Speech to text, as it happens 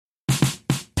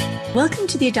Welcome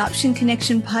to the Adoption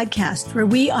Connection podcast, where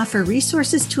we offer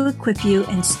resources to equip you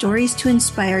and stories to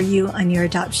inspire you on your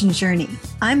adoption journey.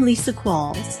 I'm Lisa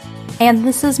Qualls. And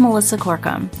this is Melissa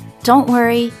Corkum. Don't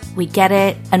worry, we get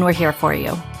it, and we're here for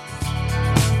you.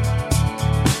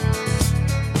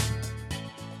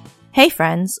 Hey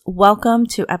friends, welcome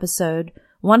to episode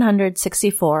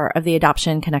 164 of the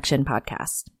Adoption Connection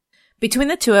podcast. Between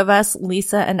the two of us,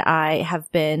 Lisa and I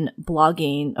have been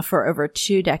blogging for over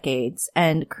 2 decades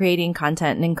and creating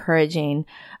content and encouraging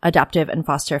adoptive and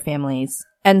foster families.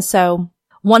 And so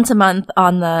once a month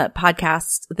on the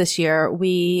podcast this year,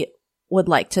 we would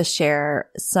like to share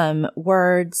some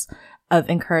words of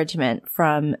encouragement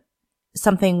from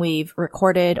something we've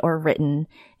recorded or written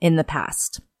in the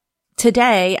past.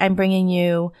 Today, I'm bringing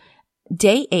you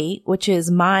day 8, which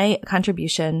is my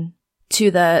contribution to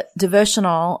the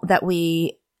devotional that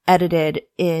we edited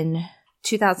in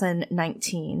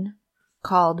 2019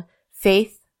 called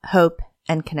Faith, Hope,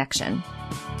 and Connection.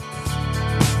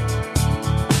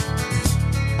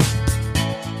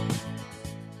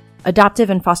 Adoptive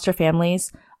and foster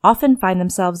families often find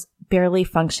themselves barely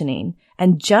functioning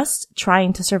and just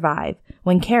trying to survive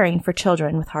when caring for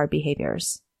children with hard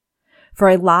behaviors. For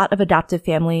a lot of adoptive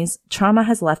families, trauma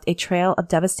has left a trail of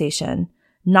devastation,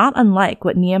 not unlike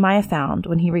what Nehemiah found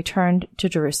when he returned to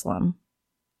Jerusalem.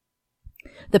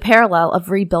 The parallel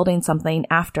of rebuilding something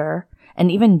after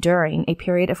and even during a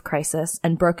period of crisis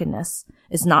and brokenness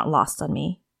is not lost on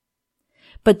me.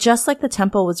 But just like the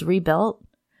temple was rebuilt,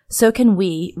 so can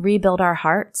we rebuild our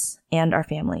hearts and our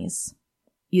families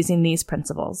using these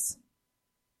principles.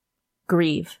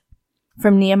 Grieve.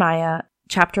 From Nehemiah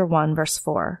chapter 1, verse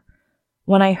 4.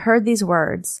 When I heard these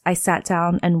words, I sat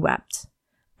down and wept.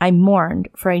 I mourned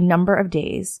for a number of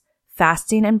days,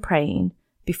 fasting and praying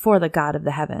before the God of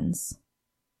the heavens.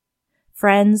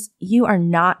 Friends, you are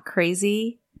not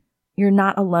crazy. You're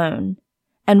not alone.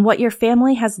 And what your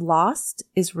family has lost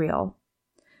is real.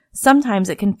 Sometimes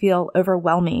it can feel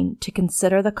overwhelming to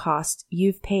consider the cost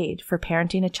you've paid for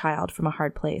parenting a child from a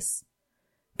hard place.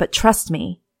 But trust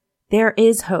me, there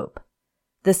is hope.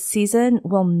 This season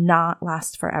will not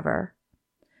last forever.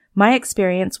 My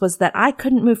experience was that I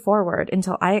couldn't move forward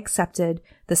until I accepted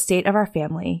the state of our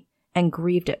family and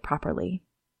grieved it properly.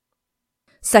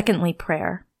 Secondly,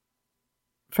 prayer.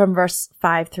 From verse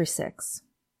 5 through 6.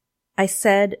 I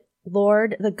said,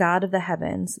 Lord, the God of the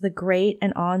heavens, the great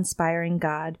and awe-inspiring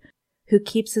God, who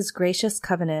keeps his gracious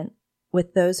covenant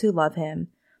with those who love him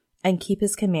and keep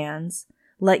his commands,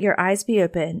 let your eyes be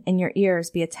open and your ears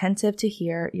be attentive to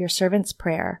hear your servant's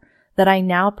prayer, that I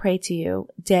now pray to you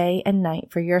day and night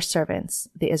for your servants,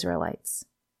 the Israelites.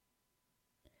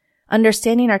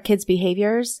 Understanding our kids'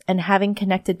 behaviors and having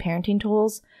connected parenting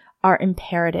tools are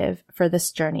imperative for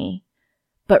this journey.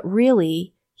 But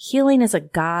really, healing is a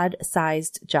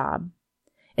God-sized job.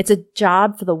 It's a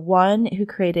job for the one who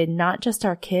created not just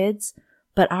our kids,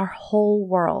 but our whole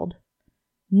world.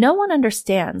 No one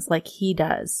understands like he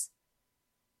does.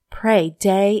 Pray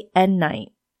day and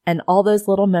night and all those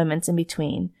little moments in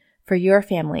between for your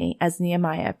family as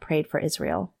Nehemiah prayed for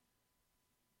Israel.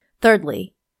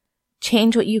 Thirdly,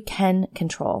 change what you can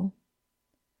control.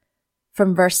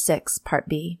 From verse 6, part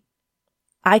B.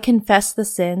 I confess the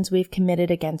sins we've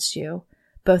committed against you.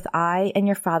 Both I and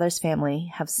your father's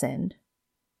family have sinned.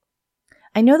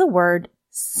 I know the word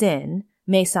sin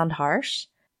may sound harsh,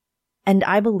 and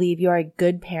I believe you are a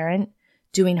good parent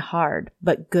doing hard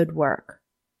but good work.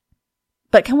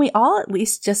 But can we all at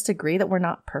least just agree that we're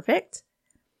not perfect?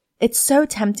 It's so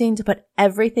tempting to put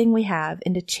everything we have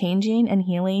into changing and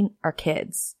healing our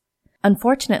kids.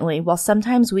 Unfortunately, while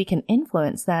sometimes we can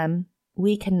influence them,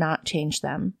 we cannot change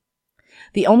them.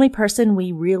 The only person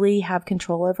we really have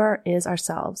control over is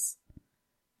ourselves.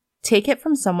 Take it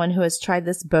from someone who has tried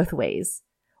this both ways.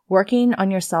 Working on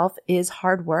yourself is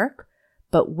hard work,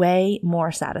 but way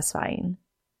more satisfying.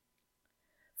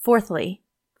 Fourthly,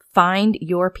 find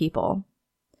your people.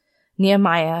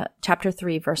 Nehemiah chapter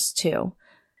 3, verse 2.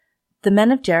 The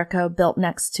men of Jericho built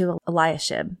next to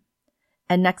Eliashib,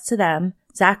 and next to them,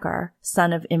 Zachar,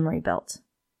 son of Imri, built.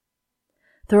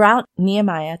 Throughout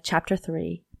Nehemiah chapter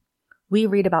 3, we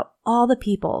read about all the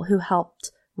people who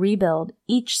helped rebuild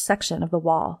each section of the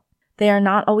wall. They are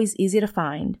not always easy to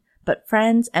find, but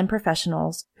friends and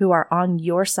professionals who are on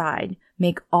your side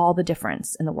make all the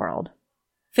difference in the world.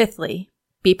 Fifthly,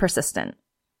 be persistent.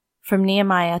 From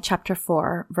Nehemiah chapter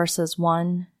 4, verses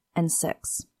 1 and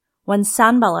 6. When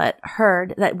Sanballat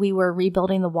heard that we were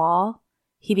rebuilding the wall,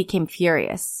 he became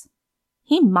furious.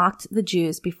 He mocked the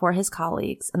Jews before his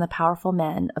colleagues and the powerful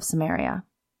men of Samaria.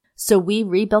 So we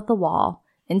rebuilt the wall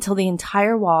until the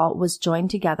entire wall was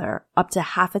joined together up to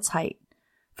half its height,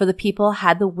 for the people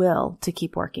had the will to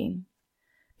keep working.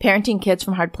 Parenting kids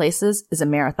from hard places is a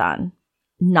marathon,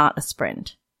 not a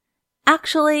sprint.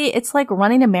 Actually, it's like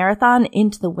running a marathon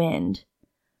into the wind.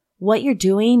 What you're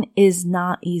doing is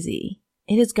not easy.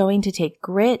 It is going to take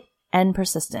grit and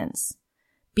persistence.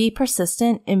 Be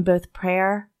persistent in both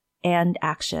prayer and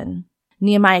action.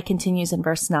 Nehemiah continues in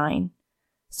verse 9.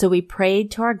 So we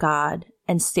prayed to our God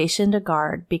and stationed a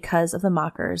guard because of the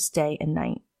mockers day and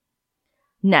night.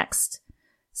 Next,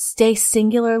 stay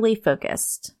singularly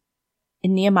focused.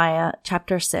 In Nehemiah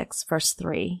chapter 6, verse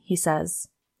 3, he says,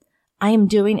 I am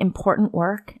doing important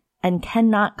work and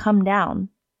cannot come down.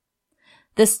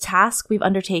 This task we've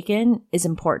undertaken is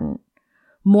important,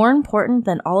 more important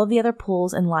than all of the other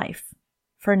pools in life,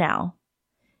 for now.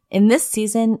 In this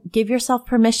season, give yourself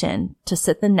permission to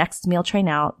sit the next meal train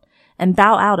out and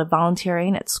bow out of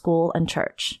volunteering at school and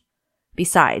church.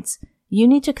 Besides, you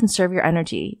need to conserve your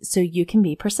energy so you can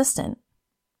be persistent.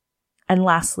 And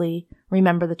lastly,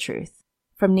 remember the truth.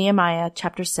 From Nehemiah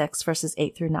chapter 6, verses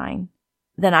 8 through 9.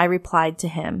 Then I replied to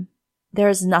him, there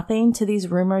is nothing to these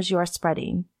rumors you are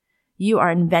spreading. You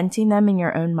are inventing them in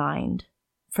your own mind.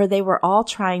 For they were all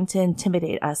trying to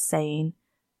intimidate us, saying,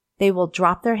 they will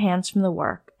drop their hands from the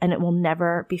work and it will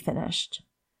never be finished.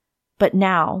 But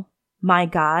now, my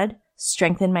God,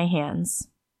 strengthen my hands.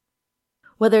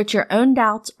 Whether it's your own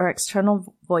doubts or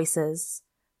external voices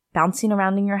bouncing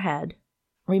around in your head,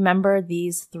 remember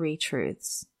these three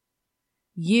truths.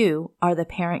 You are the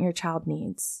parent your child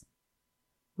needs.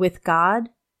 With God,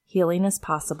 healing is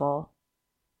possible.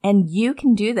 And you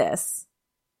can do this.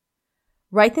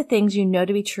 Write the things you know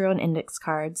to be true on index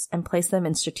cards and place them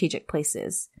in strategic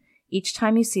places. Each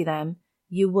time you see them,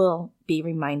 you will be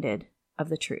reminded of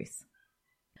the truth.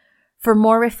 For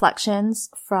more reflections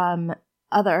from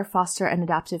other foster and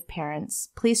adoptive parents,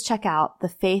 please check out the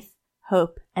Faith,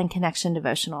 Hope, and Connection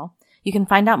devotional. You can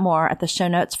find out more at the show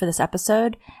notes for this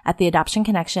episode at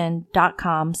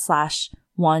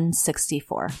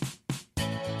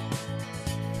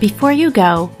theadoptionconnection.com/164. Before you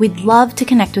go, we'd love to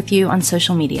connect with you on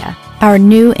social media. Our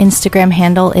new Instagram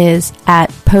handle is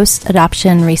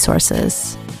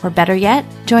 @postadoptionresources. Or better yet,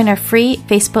 join our free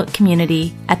Facebook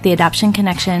community at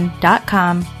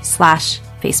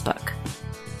theadoptionconnection.com/Facebook.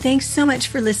 Thanks so much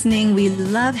for listening. We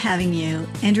love having you.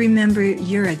 And remember,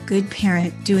 you're a good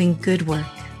parent doing good work.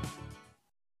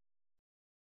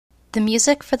 The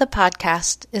music for the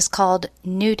podcast is called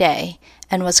New Day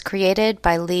and was created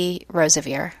by Lee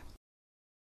Rosevier.